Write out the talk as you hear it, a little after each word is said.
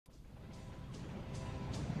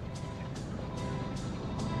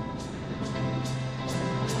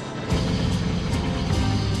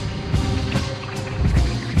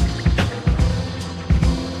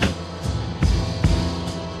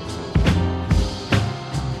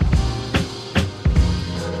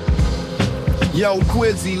Yo,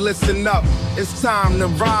 Quizzy, listen up. It's time to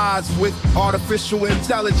rise. With artificial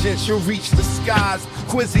intelligence, you'll reach the skies.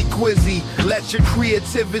 Quizzy, Quizzy, let your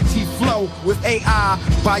creativity flow. With AI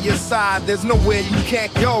by your side, there's nowhere you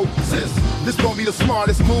can't go. This gon' be the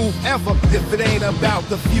smartest move ever. If it ain't about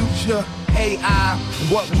the future, AI,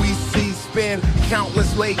 what we see, spend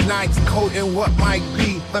countless late nights coding what might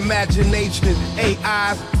be. Imagination,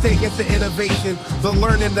 AI, taking to innovation. The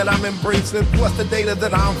learning that I'm embracing, plus the data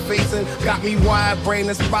that I'm facing, got me wide brain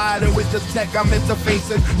inspired, and with the tech I'm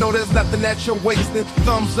interfacing. No, there's nothing that you're wasting.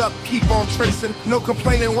 Thumbs up, keep on tracing. No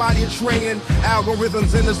complaining while you're training.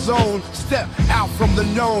 Algorithms in the zone. Step out from the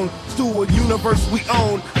known to a universe we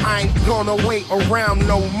own. I ain't gonna wait around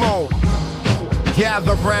no more.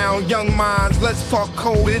 Gather round, young minds, let's talk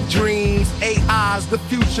coded dreams. AI's the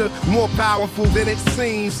future, more powerful than it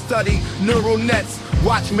seems. Study neural nets,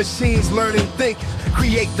 watch machines learn and think.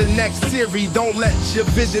 Create the next series, don't let your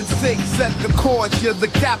vision sink. Set the course, you're the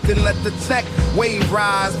captain, let the tech wave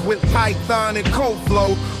rise. With Python and code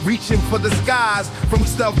flow, reaching for the skies. From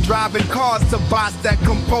self-driving cars to bots that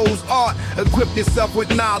compose art. Equip yourself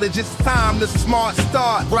with knowledge, it's time to smart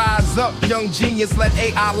start. Rise up, young genius, let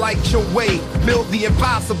AI light your way. Build the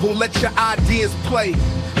impossible, let your ideas play.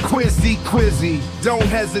 Quizzy, Quizzy, don't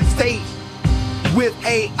hesitate. With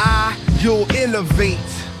AI, you'll innovate.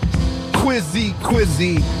 Quizzy,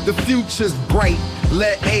 Quizzy, the future's bright.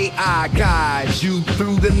 Let AI guide you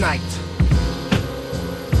through the night.